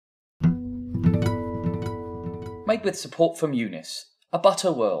Made with support from Eunice. A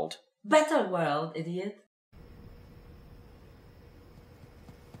butter world. Better world, idiot.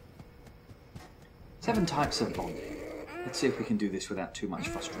 7 types of bonding. Let's see if we can do this without too much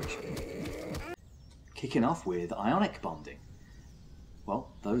frustration. Kicking off with ionic bonding.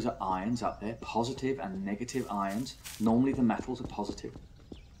 Well, those are ions up there, positive and negative ions. Normally the metals are positive,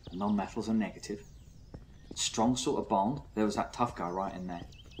 the non-metals are negative. Strong sort of bond. There was that tough guy right in there.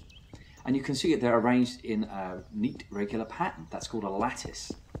 And you can see it, they're arranged in a neat regular pattern. That's called a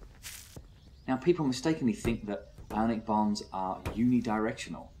lattice. Now people mistakenly think that ionic bonds are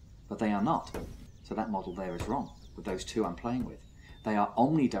unidirectional, but they are not. So that model there is wrong with those two I'm playing with. They are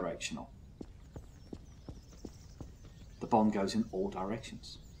omnidirectional. The bond goes in all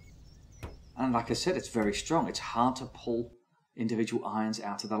directions. And like I said, it's very strong. It's hard to pull individual ions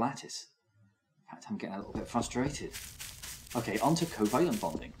out of the lattice. In fact, I'm getting a little bit frustrated. Okay, on to covalent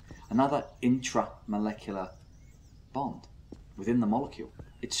bonding. Another intramolecular bond within the molecule.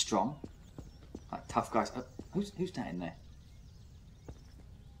 It's strong. Like tough guys. Oh, who's that in there?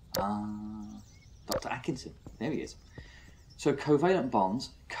 Dr. Atkinson. There he is. So covalent bonds,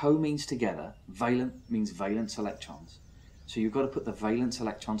 co means together, valent means valence electrons. So you've got to put the valence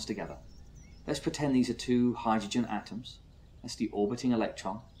electrons together. Let's pretend these are 2 hydrogen atoms. That's the orbiting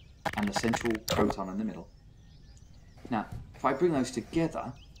electron and the central proton in the middle. Now, if I bring those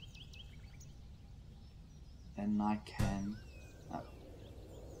together, then I can... if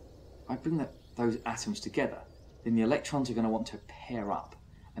I bring those atoms together, then the electrons are going to want to pair up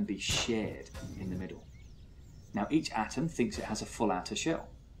and be shared in the middle. Now each atom thinks it has a full outer shell,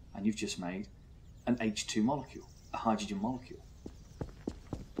 and you've just made an H2 molecule, a hydrogen molecule.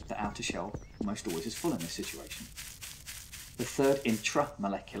 The outer shell almost always is full in this situation. The third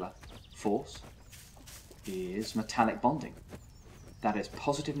intramolecular force is metallic bonding. That is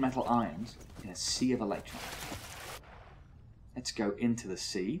positive metal ions in a sea of electrons. Let's go into the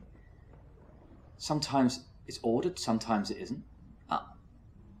sea. Sometimes it's ordered, sometimes it isn't.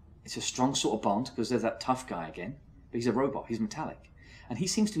 It's a strong sort of bond because there's that tough guy again, but he's a robot, he's metallic. And he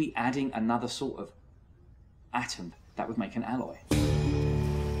seems to be adding another sort of atom that would make an alloy.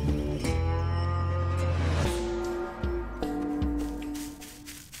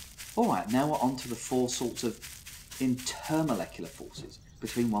 Alright, now we're on to the 4 sorts of intermolecular forces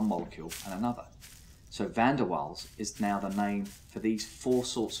between one molecule and another. So Vander Waals is now the name for these 4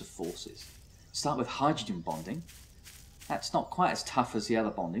 sorts of forces. Start with hydrogen bonding. That's not quite as tough as the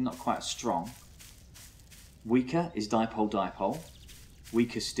other bonding, not quite as strong. Weaker is dipole-dipole.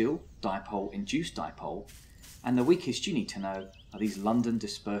 Weaker still, dipole-induced dipole. And the weakest you need to know are these London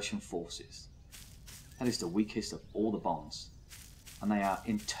dispersion forces. That is the weakest of all the bonds. And they are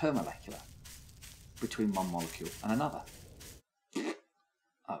intermolecular between one molecule and another.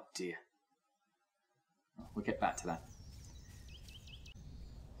 Oh dear. We'll get back to that.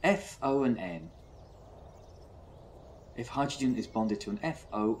 F, O and N. If hydrogen is bonded to an F,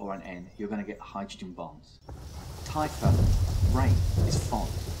 O or an N, you're going to get hydrogen bonds. Typha, rain, is fond.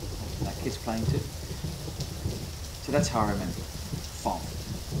 That kid's playing too. So that's how I remember it. Fond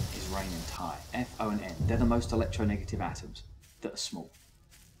is rain and Thai. F, O and N. They're the most electronegative atoms that are small.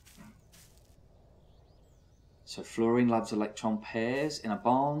 So fluorine loves electron pairs in a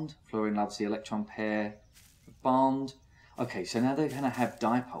bond. Fluorine loves the electron pair bond. Okay, so now they're going to have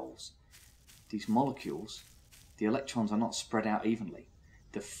dipoles. These molecules, the electrons are not spread out evenly.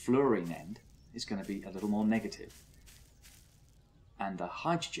 The fluorine end is going to be a little more negative, and the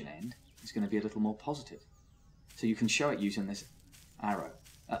hydrogen end is going to be a little more positive. So you can show it using this arrow.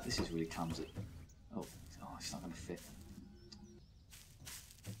 This is really clumsy. Oh, it's not going to fit.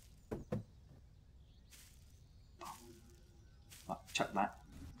 Right, chuck that.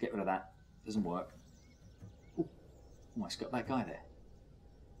 Get rid of that. Doesn't work. Ooh, almost got that guy there.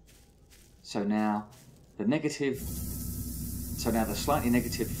 So now the slightly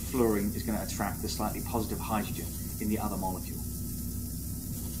negative fluorine is going to attract the slightly positive hydrogen in the other molecule.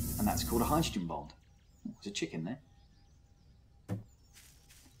 And that's called a hydrogen bond. There's a chicken there.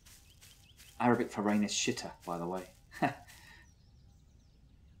 Arabic for rain is shitta, by the way.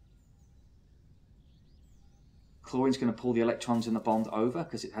 Chlorine's going to pull the electrons in the bond over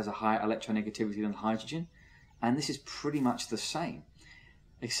because it has a higher electronegativity than hydrogen. And this is pretty much the same,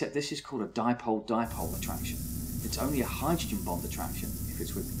 except this is called a dipole-dipole attraction. It's only a hydrogen bond attraction if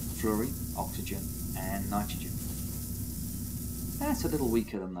it's with fluorine, oxygen and nitrogen. That's a little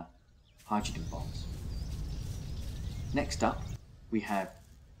weaker than the hydrogen bonds. Next up, we have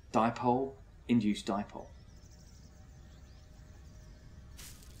dipole-induced dipole.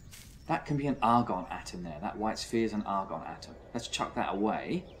 That can be an argon atom there. That white sphere is an argon atom. Let's chuck that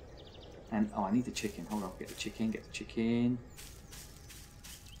away. And, oh, I need the chicken. Hold on, get the chicken.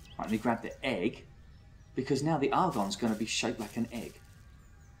 Right, let me grab the egg, because now the argon's going to be shaped like an egg.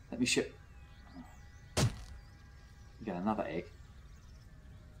 Let me show... Get another egg.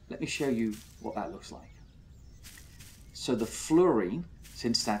 Let me show you what that looks like. So the fluorine,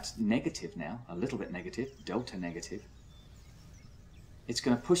 since that's negative now, a little bit negative, delta negative, it's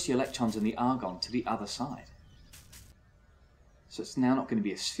going to push the electrons and the argon to the other side. So it's now not going to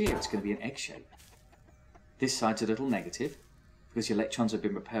be a sphere, it's going to be an egg shape. This side's a little negative, because the electrons have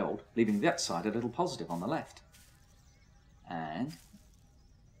been repelled, leaving that side a little positive on the left. And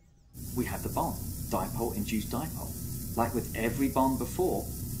we have the bond, dipole, induced dipole. Like with every bond before,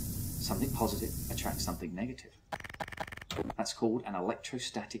 something positive attracts something negative. That's called an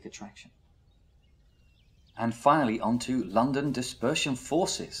electrostatic attraction. And finally, on to London dispersion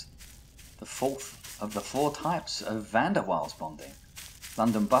forces, the fourth of the 4 types of Vander Waals bonding.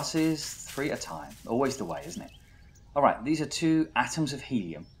 London buses, 3 at a time. Always the way, isn't it? All right, these are 2 atoms of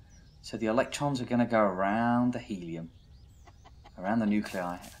helium. So the electrons are going to go around the helium, around the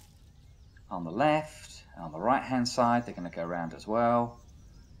nuclei. On the left, and on the right-hand side, they're going to go around as well.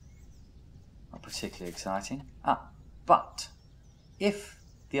 Not particularly exciting. But if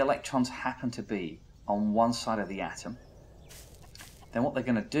the electrons happen to be on one side of the atom, then what they're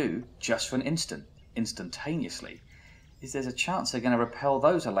going to do, just for an instant, instantaneously, is there's a chance they're going to repel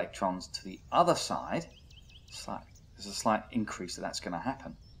those electrons to the other side. There's a slight increase that's going to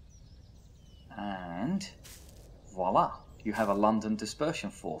happen. And voila, you have a London dispersion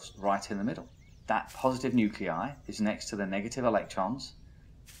force right in the middle. That positive nuclei is next to the negative electrons,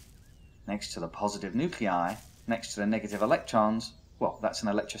 next to the positive nuclei, next to the negative electrons. Well, that's an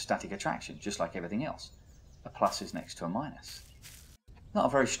electrostatic attraction, just like everything else. A plus is next to a minus. Not a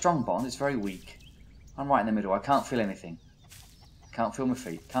very strong bond, it's very weak. I'm right in the middle, I can't feel anything. Can't feel my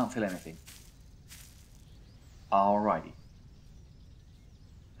feet, can't feel anything. Alrighty.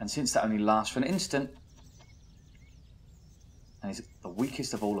 And since that only lasts for an instant, and is the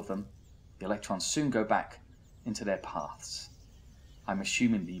weakest of all of them, the electrons soon go back into their paths. I'm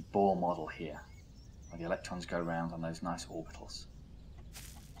assuming the Bohr model here, where the electrons go round on those nice orbitals.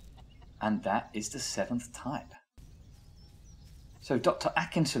 And that is the 7th type. So Dr.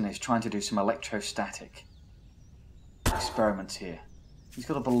 Atkinson is trying to do some electrostatic experiments here. He's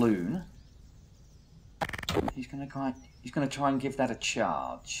got a balloon. He's going to try and give that a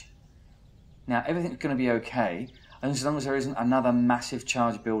charge. Now everything's going to be okay, as long as there isn't another massive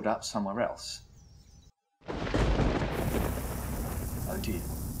charge build up somewhere else. Oh dear.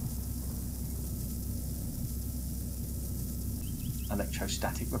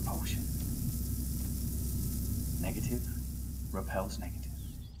 Electrostatic repulsion. Negative repels negative.